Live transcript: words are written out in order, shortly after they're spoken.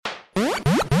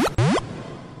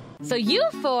So you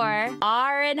four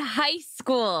are in high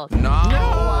school. No.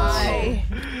 Why?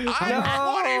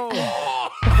 I'm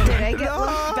 24. Did I get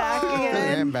left back I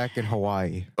again? am back in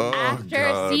Hawaii. Oh, After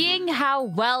God. seeing how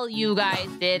well you guys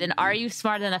did and Are You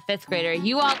Smarter Than a Fifth Grader,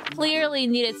 you all clearly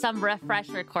needed some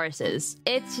refresher courses.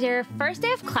 It's your first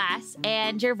day of class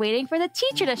and you're waiting for the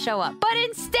teacher to show up. But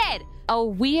instead, a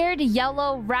weird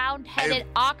yellow round-headed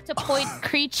octopoid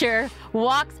creature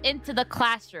walks into the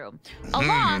classroom,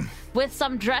 along with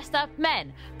some dressed-up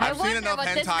men. I I've seen wonder enough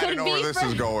what this hentai to could know be where this for-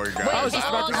 is going, guys. I was just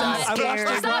about to say, I watched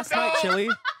this last night, Chili.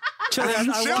 Chili, I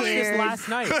watched this scared. last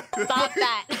night. Stop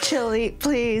that. Chili,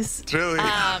 please. Really?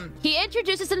 He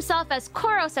introduces himself as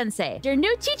Koro Sensei, your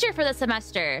new teacher for the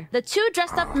semester. The two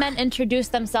dressed up men introduce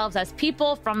themselves as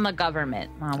people from the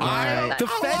government. Oh, wow. The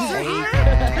feds are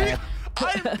here.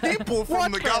 I'm people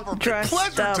from the government. Dressed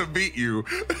Pleasure up. to meet you.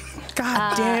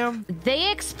 God damn.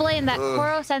 They explain that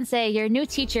Koro Sensei, your new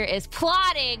teacher, is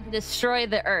plotting to destroy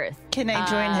the Earth. Can I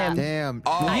join him? Damn.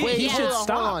 Oh, Wait, he should hold on,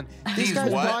 stop. hold on. This He's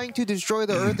guy's what? trying to destroy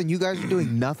the Earth, and you guys are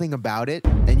doing nothing about it,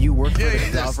 and you work for Yeah, the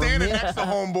he's just standing government. next to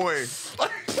homeboy.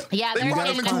 Yeah, They they're brought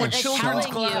him in into a and children's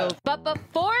telling you. club. But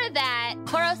before that,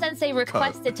 Koro Sensei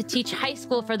requested to teach high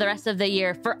school for the rest of the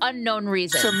year for unknown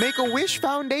reasons. So Make-A-Wish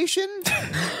Foundation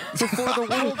before the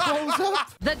world blows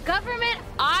up. The government,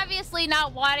 obviously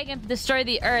not wanting him to destroy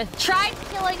the Earth, tried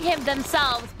killing him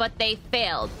themselves, but they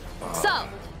failed. So,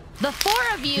 the four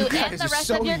of you and guys the are rest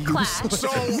so of your class, So,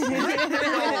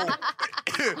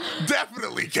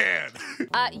 definitely can.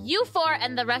 you four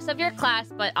and the rest of your class,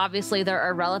 but obviously they're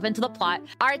irrelevant to the plot,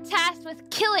 are tasked with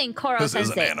killing Koro This is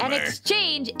an Sensei. anime. In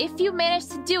exchange, if you manage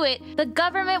to do it, the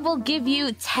government will give you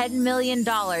 $10 million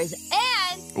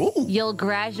and Ooh. you'll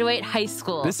graduate high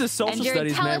school. This is social and your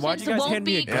studies, man. Why'd you guys intelligence hand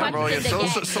me a won't be gun? Yeah, bro. Yeah, questioned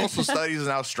social, again. social studies is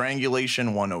now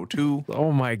strangulation 102.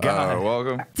 Oh my God.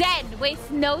 Welcome. Den wastes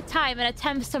no time and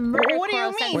attempts to murder What do you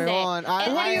Koro mean? Sensei. Wait, hold on.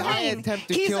 And What do you I mean? attempt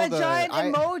to He's kill a the giant I-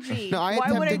 emoji. No, I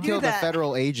Why would attempt I to do kill the that?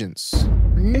 federal agents.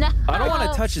 No. I don't want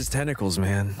to touch his tentacles,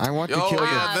 man. I want to Yo, kill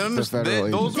yeah, the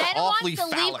federal those agents. are Den awfully wants to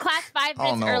leave phallic. class 5 Oh,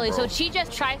 minutes no, early, bro. so she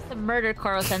just tries to murder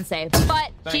Koro Sensei.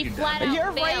 But she you, flat Den. out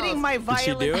You're fails. writing my she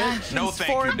violent do it? actions No,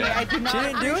 thank for you, me. Dan. I do not She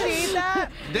didn't do it? appreciate that.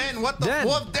 Den, what the? Den.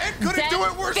 Well, if Dan couldn't Den do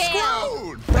it, we're failed.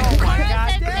 screwed. Oh my Koro God,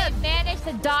 Sensei Dan. managed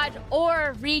to dodge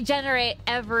or regenerate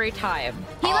every time.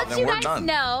 He Oh, lets then you we're guys done.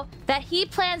 know that he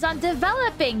plans on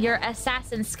developing your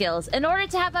assassin skills in order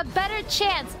to have a better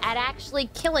chance at actually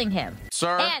killing him.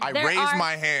 Sir, And I there raise are-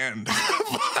 my hand.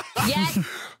 Yes,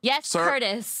 yes, Sir.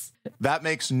 Curtis. That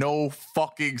makes no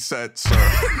fucking sense,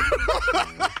 sir.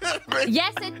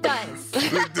 Yes, it does.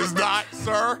 It does not,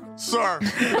 sir. Sir.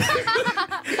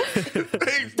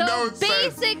 Makes So no sense.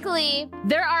 basically,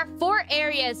 there are 4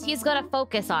 areas he's going to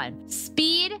focus on: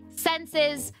 speed,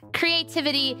 senses,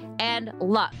 creativity, and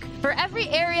luck. For every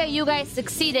area you guys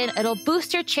succeed in, it'll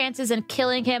boost your chances in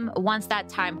killing him once that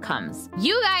time comes.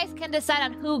 You guys can decide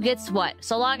on who gets what,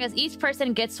 so long as each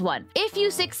person gets one. If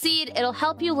you succeed, it'll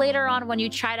help you later on when you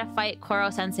try to fight Koro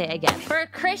Sensei again. For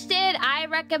Christian, I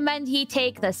recommend he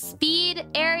take the speed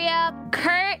area.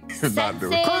 Kurt, Could not do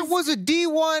it. senses. Kurt was a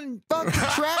D1 fucking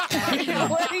trap.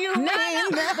 What do you No, mean?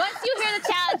 no. Once you hear the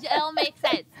challenge, it'll make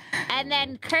sense. And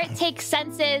then Kurt takes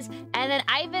senses, and then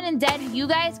Ivan and Den, you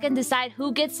guys can decide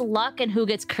who gets luck and who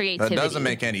gets That creativity. doesn't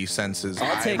make any senses.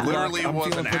 I'll take I literally luck. I'm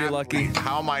wasn't feeling pretty lucky.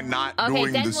 How am I not Okay,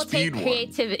 doing Den the will take speed one?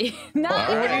 creativity. No, What What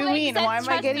do that you makes mean? sense, Why am I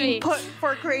trust getting me. put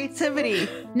for creativity?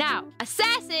 Now,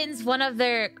 assassins, one of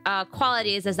their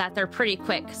qualities is that they're pretty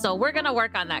quick. So we're going to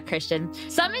work on that, Christian.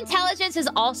 Some intelligence is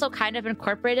also kind of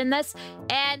incorporated in this.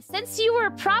 And since you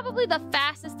were probably the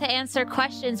fastest to answer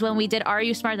questions when we did Are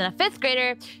You Smarter Than a Fifth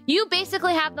Grader, you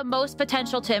basically have the most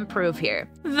potential to improve here.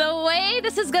 The way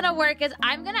this is going to work is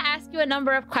I'm going to ask you a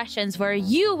number of questions where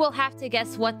you will have to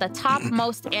guess what the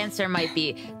topmost answer might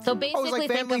be. So basically, like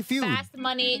think Family of Feud. fast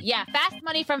money. Yeah, fast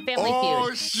money from Family Oh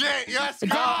Feud. shit! Yes, go!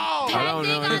 I don't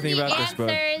know anything about this, bro.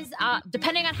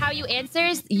 Depending on how you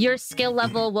answers, your skill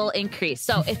level will increase.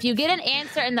 So if you get an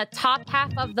answer in the top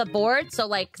half of the board, so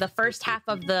like the first half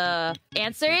of the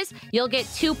answers, you'll get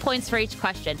 2 points for each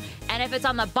question. And if it's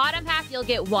on the bottom half, you'll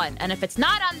get 1. And if it's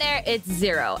not on there, it's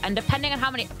 0. And depending on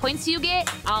how many points you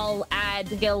get, I'll add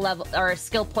skill level or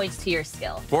skill points to your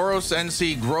skill. Koro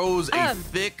Sensei grows a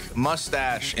thick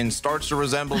mustache and starts to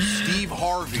resemble Steve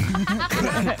Harvey.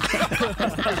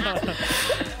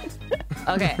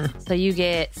 Okay, so you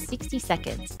get 60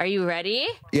 seconds. Are you ready?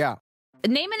 Yeah.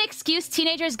 Name an excuse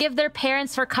teenagers give their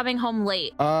parents for coming home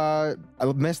late. I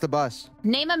missed the bus.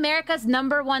 Name America's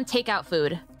 #1 takeout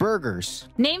food. Burgers.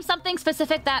 Name something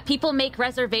specific that people make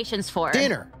reservations for.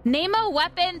 Dinner. Name a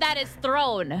weapon that is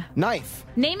thrown. Knife.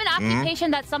 Name an occupation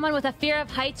that someone with a fear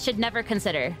of heights should never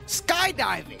consider.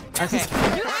 Skydiving. Okay.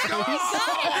 You got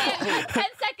it. 10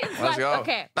 seconds Let's left. go.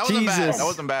 Okay. That wasn't bad. Jesus. That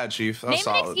wasn't bad, Chief. That was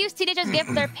Name an solid. excuse teenagers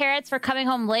give their parents for coming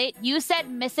home late. You said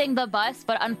missing the bus,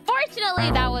 but unfortunately,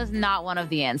 that was not one of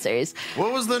the answers.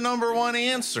 What was the #1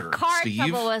 answer, Car Steve?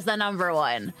 trouble was the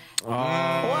 #1.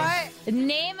 What?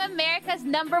 Name America's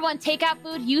 #1 takeout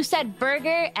food. You said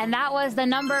burger, and that was the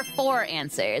 #4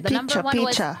 answer. The Pizza, #1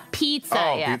 was pizza. pizza.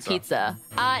 Oh, Yeah, pizza. pizza.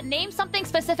 Name something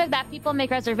specific that people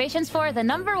make reservations for. The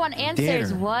 #1 answers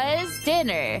Dinner. was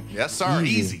dinner. Yes, sir.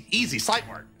 Easy. Sight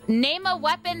work. Name a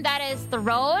weapon that is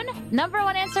thrown.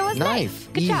 #1 answer was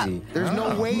knife. Good Easy. job. There's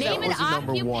no way that Name an was the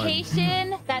 #1.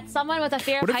 occupation that someone with a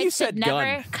fear of What if you heights should said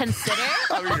never gun? consider.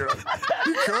 I mean,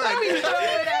 you could. Throw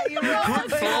it at you real Throw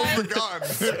quick.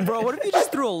 the gun. Bro, what if you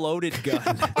just threw a loaded gun?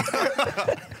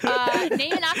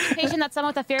 Name an occupation that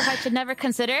someone with a fear of heights should never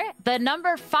consider. The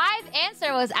 #5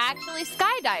 answer was actually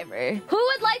skydiver. Who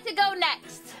would like to go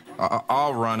next?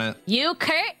 I'll run it. You,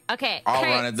 Kurt? Okay. I'll Kurt,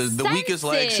 run it. The weakest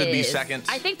leg should be senses. second.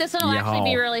 I think this one will actually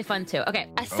be Yo. really fun too. Okay.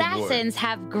 Assassins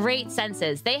have great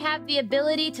senses. They have the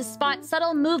ability to spot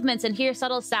subtle movements and hear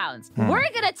subtle sounds. We're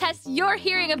gonna test your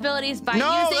hearing abilities by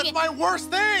No, using that's my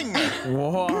worst thing.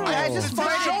 Whoa. I It's just been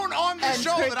farted shown on the and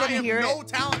show Kurt that I didn't have hear no it.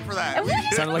 talent for that.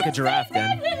 Sounded like a giraffe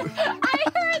then. I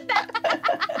heard that.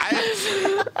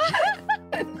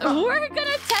 We're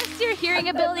gonna test your hearing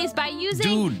abilities by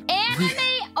using Dude.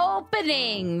 anime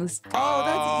openings.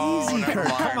 Oh, that's easy, never Kurt.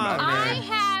 mind. Come on, I man.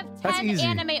 have That's 10 easy.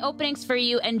 anime openings for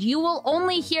you, and you will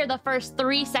only hear the first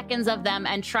 3 seconds of them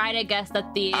and try to guess the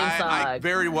theme I song.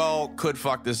 very well could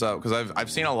fuck this up because I've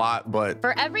seen a lot, but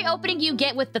For every opening you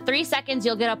get with the 3 seconds,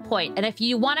 you'll get a point. And if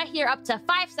you want to hear up to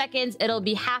 5 seconds, it'll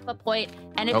be half a point.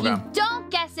 And if Okay. you don't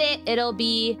guess it, it'll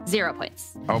be 0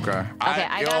 points. okay.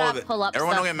 I gotta pull up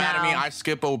Everyone don't stuff get mad at me. now. I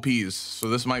skip OPs, so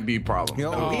this might be a problem.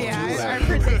 Yo, Yeah, I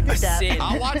predicted that. Sin.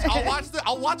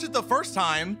 I'll watch it the first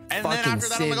time, and then Fucking after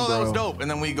that I'm like, sin, oh, that was bro. dope,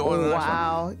 and then we go to the next one.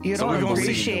 Wow, you So don't we gonna see.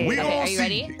 appreciate We it. Okay, gonna are you see.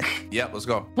 ready? Yep, let's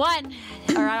go. 1,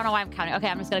 or I don't know why I'm counting. Okay,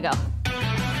 I'm just gonna go.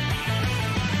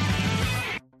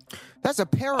 That's a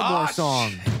Paramore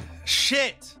song.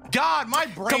 Shit. God, my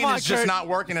brain Come on, is just Kurt. not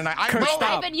working tonight. I Kurt, know.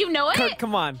 stop. Ivan, you know it? Kurt,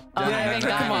 come on. Oh, Ivan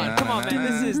got it. Come on,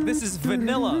 man. This is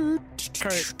vanilla.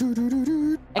 Kurt,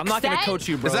 I'm not gonna Except- coach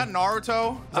you, bro. Is that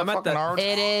Naruto? Is I'm that at the- fucking Naruto?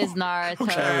 It is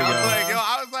Naruto. There you I was go. like,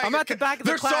 I was like, I'm at the back of the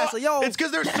there's class, like, yo. It's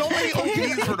because there's so many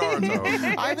OPs for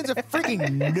Naruto. Ivan's a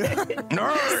freaking nerd.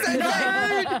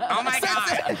 Nerd. Oh my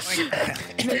god.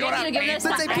 You're gonna give this to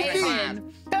Sensei Pee-Pee.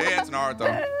 Ivan. Yeah, it's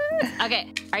Naruto.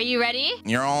 Okay, are you ready?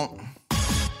 You're on.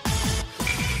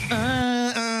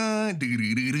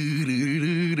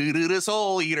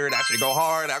 Soul Eater, that should go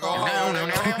hard. That go hard.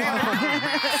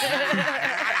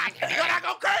 You're gonna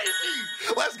go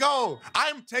crazy. Let's go.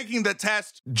 I'm taking the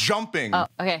test jumping. Oh,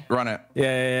 okay. Run it.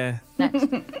 Yeah. Next.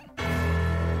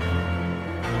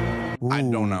 I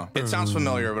don't know. It sounds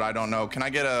familiar, but I don't know. Can I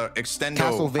get a extendo? I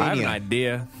have an Castlevania.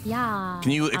 idea. Yeah.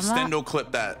 Can you I'm not- extendo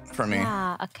clip that for me?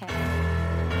 Yeah, okay.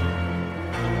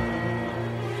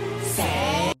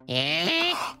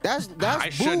 That's I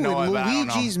Boo should know in it, but I don't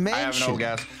know. Luigi's I Mansion. have no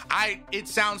guess. It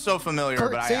sounds so familiar,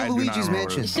 Kurt, but say I do not Luigi's remember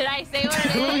Mansion. it. Should I say what it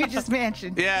is? Luigi's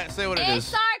Mansion. Yeah, say what it It's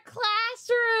is. our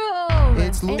classroom.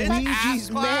 It's Luigi's ass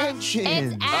class. Mansion.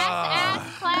 It's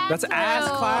ass classroom. That's ass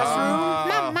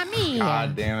classroom. Mamma mia.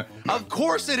 God damn it. Of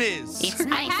course it is.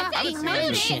 I had to haven't seen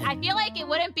include this it. I feel like it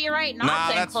wouldn't be right not Nah,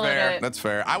 to that's include fair. it. That's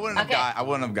fair. I wouldn't Okay.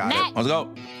 have got Next. it. Let's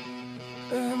go.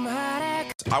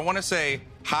 I want to say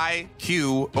High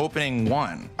Q opening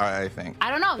 1, I think. I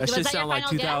don't know. That Was should that your sound like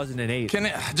final guess? 2008. Can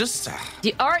it just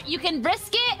Or you can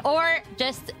risk it, or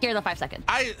just hear the 5 seconds.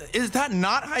 is that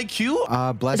not High Q?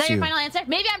 Bless Is that you. your final answer?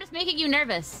 Maybe I'm just making you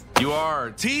nervous. You are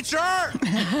teacher.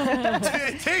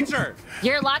 Teacher.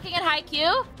 You're locking in high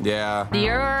Q? Yeah.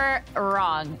 You're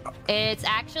wrong. It's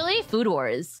actually Food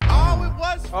Wars. Oh, it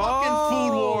was fucking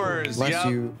Food Wars. Bless Yep,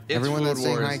 you. it's Everyone Food that's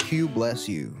saying Wars. high Q, bless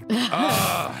you.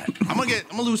 I'm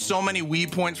gonna lose so many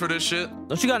Wii points for this shit.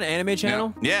 Don't you got an anime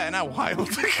channel? Yeah, and that wild.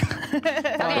 Okay,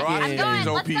 Bro, I I'm hate going. these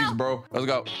Let's OPs, go. bro. Let's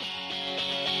go.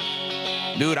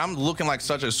 Dude, I'm looking like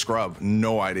such a scrub.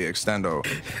 No idea, extendo.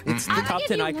 It's I'm the, gonna Top give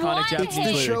 10 you iconic one Japanese hit.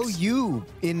 the lyrics. show you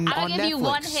I'm on gonna give Netflix. you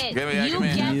one hit. Give me- You give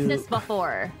me- guessed this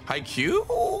before. High Q?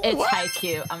 It's What? high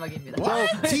Q. I'm gonna give you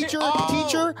that. So,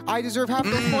 teacher, I deserve half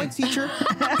those points, teacher.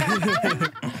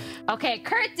 Okay,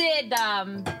 Kurt did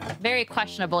very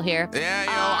questionable here. Yeah,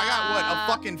 I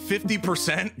got what, a fucking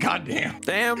 50%? Goddamn.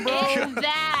 Damn, bro. Is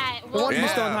that? What? Yeah. You're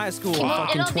still in high school. Wow.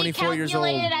 Fucking It'll 24 be years old.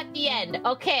 calculated at the end.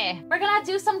 Okay, we're gonna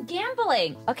do some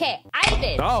gambling. Okay,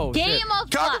 Ivan. Oh, Game shit. of luck.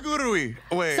 Kakagurui.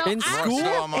 Wait. So In after- school?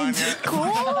 Still on mine,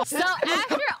 yeah. So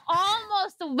after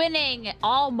almost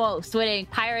winning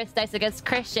Pirates Dice against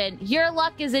Christian, your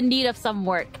luck is in need of some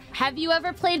work. Have you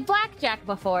ever played blackjack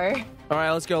before? All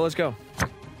right, let's go. Let's go.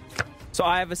 So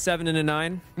I have a 7 and a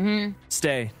 9. Mm-hmm.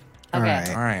 Stay. All Okay. right.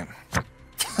 All right.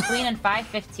 Queen and 5,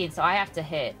 15, so I have to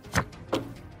hit.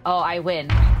 Oh, I win.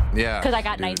 Yeah. Because I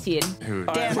got dude. 19. Dude.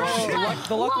 All right, Damn. bro,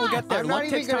 the luck will get there. I'm Luck not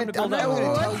even takes time gonna. to I'm build not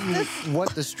up. gonna tell you what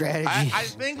the strategy I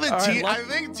is. think the All right, I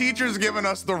think teacher's giving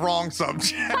us the wrong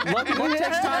subject. Luck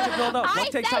takes time to build up. I Luck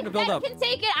takes time to build Ben up. can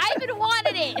take it. Ivan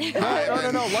wanted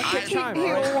it. No. Luck takes time. All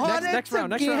right. wanted Next to round.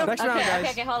 Next give- round, guys.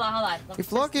 Okay, hold on.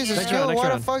 If luck is a Next skill, round, next why the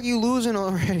round. fuck you losing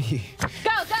already?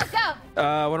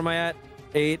 Go. What am I at?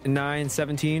 8, 9,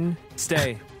 17.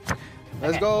 Stay.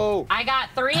 Let's go. I got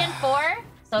 3 and 4.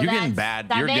 So You're that's getting bad.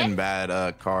 7, You're getting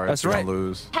bad cards. That's You're right. gonna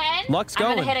lose, 10. Luck's I'm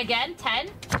going. gonna hit again. 10.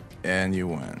 and you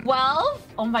win. 12.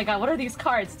 Oh my god, what are these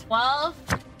cards? 12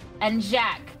 and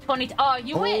Jack. 20. Oh,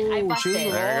 you win. I Oh, busted.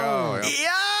 shit. There you go. Yep.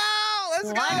 Yo,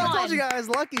 let's go. I told you guys,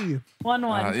 lucky. 1-1.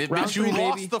 Round Bitch, you 3,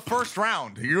 lost baby. the first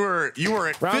round. You were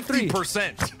at Round 3.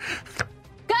 50%.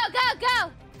 Go.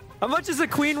 How much is a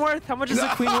queen worth? How much is a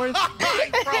queen worth?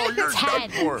 Bro, you're 10. done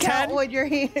for. 10? With your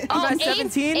hand. Oh, at ace,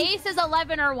 17? ace is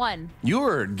 11 or 1. You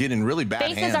were getting really bad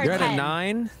Faces hands. are You're at a 10.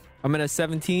 9. I'm at a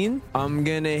 17. I'm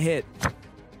gonna hit.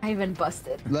 I even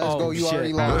busted. Let's Oh, go. You shit.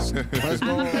 already lost. Let's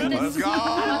go. Let's go.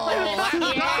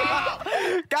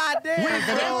 God damn.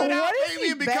 Leveling out, What is baby,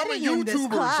 he and becoming betting in this YouTubers.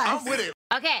 class? I'm with it.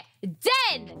 Okay,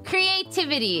 Den,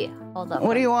 creativity. Hold up.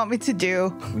 What do you want me to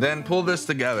do? Then pull this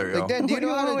together, yo. Like that, do you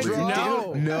know how to draw?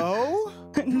 No. No.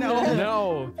 No.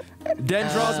 No.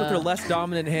 Den draws with her less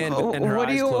dominant hand and her What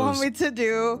do eyes you closed. want me to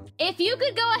do? If you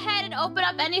could go ahead and open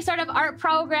up any sort of art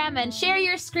program and share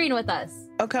your screen with us.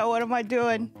 Okay, what am I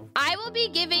doing? I will be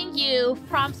giving you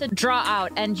prompts to draw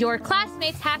out, and your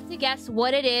classmates have to guess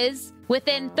what it is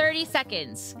within 30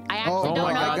 seconds. I actually Oh, don't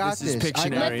my know. God, I got This is this. I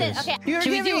got Pictionary. Listen, this. okay. You're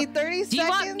should we giving me do, 30 do you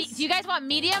want seconds? do you guys want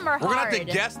medium or hard? We're gonna have to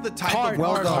guess the type Hard, of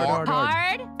Well hard, done. hard, hard,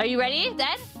 hard. Hard? Are you ready then?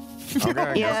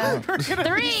 Okay. Yeah. 3,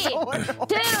 2, 1,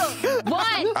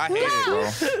 I hate it,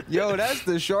 bro. Yo, that's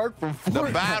the shark from The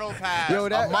Fortnite. battle pass, Yo,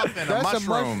 that, a muffin, a that's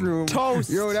mushroom. Toast.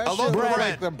 Yo, that A shit loaf of look bread.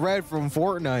 like the bread from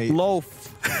Fortnite.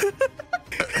 Loaf.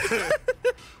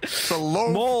 It's a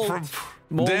loaf Mold. from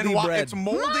Moldy then what? bread. It's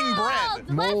molding bread.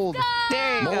 Mold. Let's go.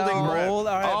 There you Molding go. bread. Mold,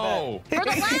 all right, Oh. For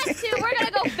the last 2, we're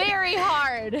gonna go very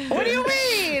hard. What do you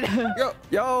mean?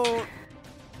 Yo.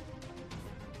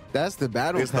 That's the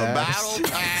battle It's the pass. battle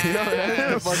pass. Yo,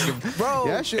 that's the fucking Bro.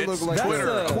 that shit look It's like Twitter.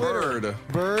 That's a- Word.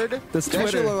 bird. That's that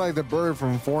Twitter. shit look like the bird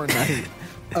from Fortnite.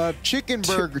 Chicken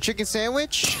burger, chicken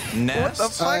sandwich. Nest.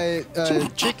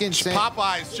 Chicken sandwich.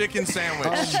 Popeyes chicken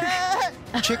sandwich.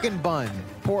 Chicken bun.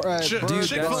 Bird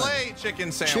Chick-fil-A chicken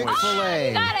sandwich.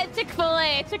 Chick-fil-A. Got it.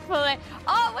 Chick-fil-A.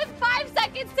 Oh, with 5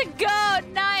 seconds to go.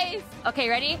 Nice. Okay,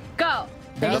 ready? Go.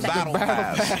 The 30 seconds. battle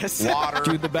pass. Water.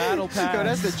 Dude, the battle pass. Yo,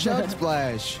 that's the chug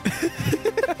splash.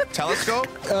 Telescope.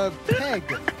 Peg.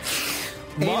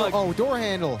 Mug. Oh, door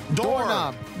handle. Door.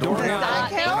 Doorknob.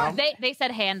 Doorknob. They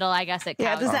said handle. I guess it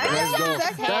Yeah, counts. does that Let's go. count? Does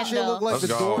that That count? shit look like Let's the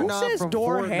go. Who doorknob says from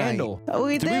door Fortnite. handle?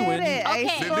 We Did did we win? it.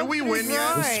 Okay. Did we win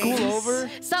yet? Is school over?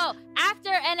 So after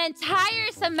an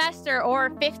entire semester,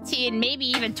 or 15, maybe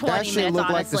even 20 That shit minutes, look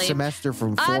like the honestly, semester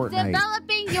from of Fortnite.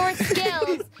 developing your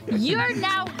skills, you're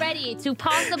now ready to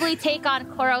possibly take on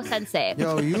Koro Sensei.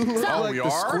 Yo, you look So- like we the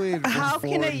are? squid from How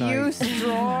can I Fortnite. use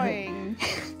drawing?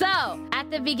 So,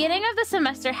 at the beginning of the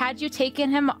semester, had you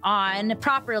taken him on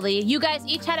properly, you guys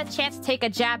each had a chance to take a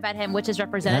jab at him, which is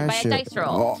represented That by a shit- dice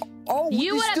roll. Oh,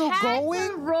 You it's would still have had to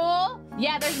going? roll.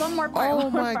 Yeah, there's one more part. Oh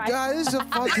one more my part. god, this is a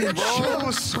fucking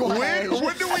Bro, squid.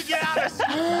 When do we get out of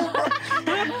school?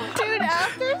 Dude,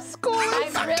 after school.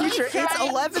 I'm really Teacher, it's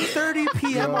trying. 11:30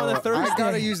 p.m. on a I Thursday.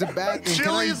 gotta use the bathroom. Can I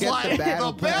Chili's get like, the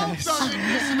battle the belt pass? doesn't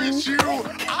dismiss you.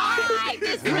 I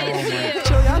dismiss you.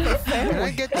 Chili, I'm a Can I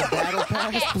fan. get the battle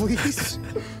pass, please?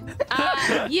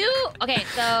 Okay,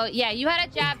 so yeah, you had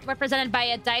a jab represented by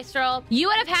a dice roll. You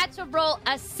would have had to roll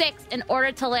a 6 in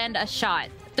order to land a shot.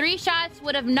 3 shots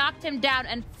would have knocked him down,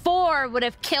 and 4 would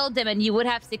have killed him, and you would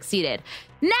have succeeded.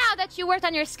 Now that you worked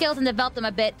on your skills and developed them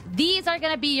a bit, these are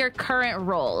going to be your current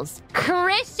rolls.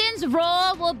 Christian's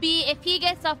roll will be if he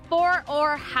gets a 4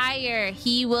 or higher,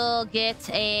 he will get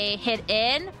a hit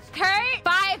in. Kurt,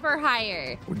 5 or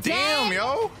higher. Damn, Den,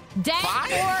 yo. Den,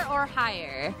 5? 4 or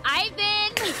higher.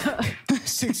 Ivan,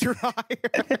 6 or higher.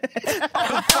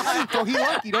 Bro, he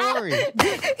lucky, don't worry.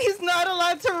 He's not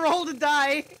allowed to roll the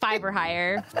die. 5 or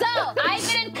higher. So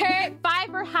Ivan and Kurt,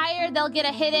 5 or higher, they'll get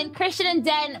a hidden. Christian and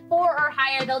Den, 4 or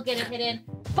higher, they'll get a hidden.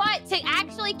 But to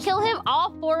actually kill him,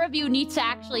 all 4 of you need to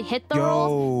actually hit the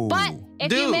rolls. But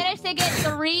if you Dude. manage to get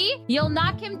 3, you'll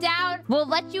knock him down. We'll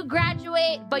let you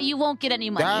graduate, but you won't get any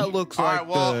money. That looks All like right,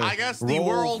 well, the I guess the roll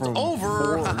world's from over.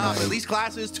 Fortnite. At least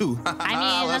classes too. I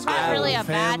mean, Let's that's not go. really a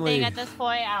bad family. thing at this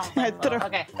point. I don't think so.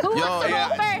 Okay. Who Yo, wants to roll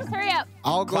yeah. first? Hurry up.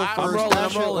 I'll go Clap. first. I'm rolling, That I'm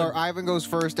shit, rolling. or Ivan goes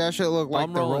first. That shit look like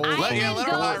I'm the rolling. roll. Ivan Let her goes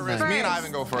fly risk. Me and first.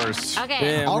 Ivan go first.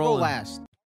 Okay. Yeah, I'll go rolling. last.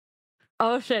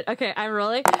 Oh shit. Okay, I'm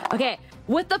rolling. Okay.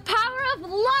 With the power of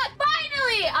luck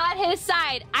finally on his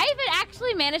side, Ivan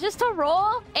actually manages to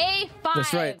roll a 5.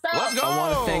 That's right. So Let's go. I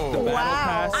want to thank the battle Wow.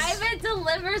 pass. Ivan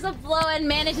delivers a blow and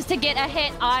manages to get a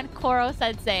hit on Koro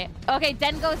Sensei. Okay,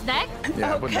 Den goes next.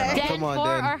 Yeah, put that Den, on. Come on, 4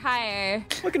 Den. or higher.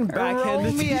 Fucking backhanded.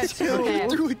 Roll me at teacher. 2. Okay.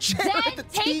 Threw a jab at the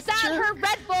Den takes out teacher. her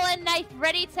Red Bull and knife,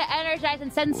 ready to energize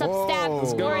and send some Whoa. stabs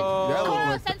Let's go. towards That Koro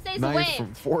looked like Sensei's Knife way.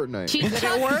 from Fortnite. She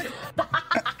chucks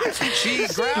She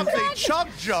grabs a chug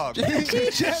jug. the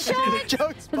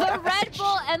Red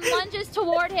Bull and lunges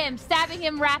toward him, stabbing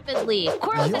him rapidly.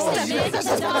 Koro Sensei manages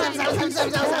to dodge.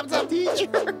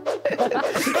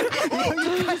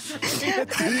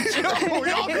 Yo,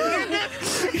 y'all seeing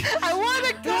this? I want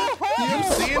to go home. You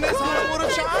seeing this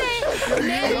Hollywood charge?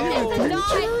 Manages to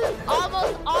dodge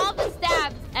almost all the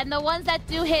stabs, and the ones that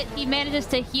do hit, he manages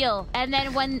to heal. And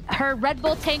then when her Red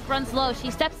Bull tank runs low,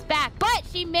 she steps back, but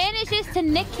she manages to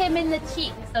nick him in the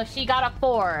cheek, so she got a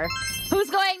 4. Who's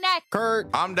going next? Kurt.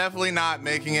 I'm definitely not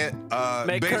making it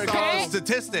Make based Kurt on go.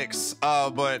 statistics.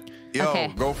 But yo, Okay.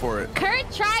 go for it.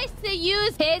 Kurt tries to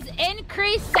use his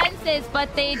increased senses,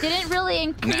 but they didn't really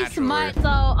increase Naturally. much. So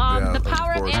Yeah, the of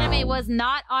power of course. anime was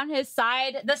not on his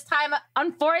side this time,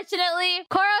 unfortunately.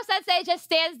 Koro Sensei just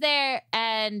stands there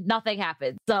and nothing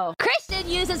happens. So Christian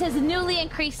uses his newly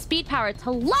increased speed power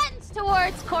to lunge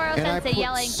towards Koro And I Sensei, put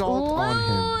yelling, salt on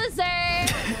him. "Loser!"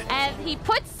 And he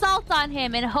puts salt on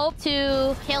him in hope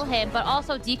to kill him, but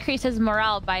also decrease his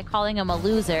morale by calling him a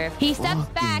loser. He steps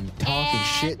back Fucking talking and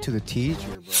shit to the teacher,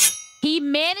 bro. he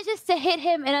manages to hit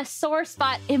him in a sore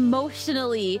spot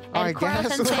emotionally. I And Koro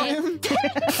guess Sensei, him.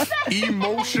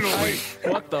 Emotionally.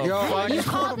 What the Yo, fuck? You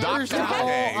called him- First of Dr. all,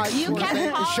 Day. I You kept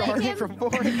prevent calling Charlotte him- from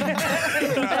Fortnite.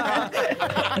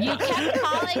 you kept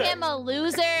calling him a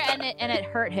loser and it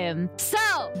hurt him.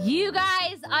 So, you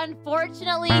guys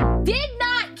unfortunately did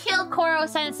not kill Koro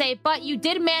Sensei, but you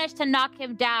did manage to knock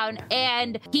him down,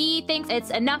 and he thinks it's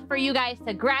enough for you guys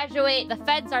to graduate. The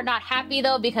feds are not happy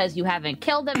though because you haven't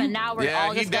killed him, and now we're Yeah,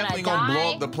 all he just gonna definitely die. gonna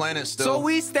blow up the planet still. So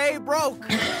we stay broke.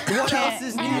 What else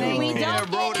is And new? we don't yeah,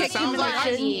 bro, get this sounds like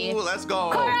high money. school. Let's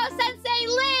go. Koro Sensei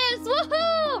lives!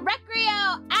 Woohoo!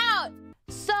 Recreo out!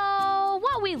 So,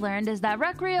 what we learned is that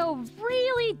Recreo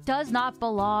really does not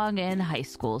belong in high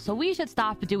school, so we should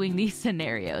stop doing these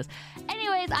scenarios.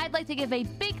 Anyways, I'd like to give a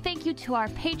big thank you to our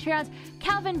Patreons,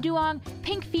 Calvin Duong,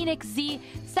 Pink Phoenix Z,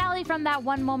 Sally from That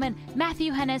One Moment,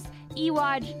 Matthew Hennis,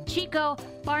 Ewaj, Chico,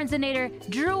 Barnesinator,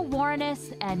 Drew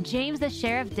Warrenis, and James the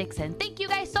Sheriff Dixon. Thank you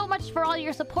guys so much for all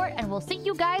your support, and we'll see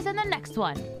you guys in the next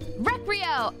one.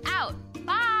 Recreo out!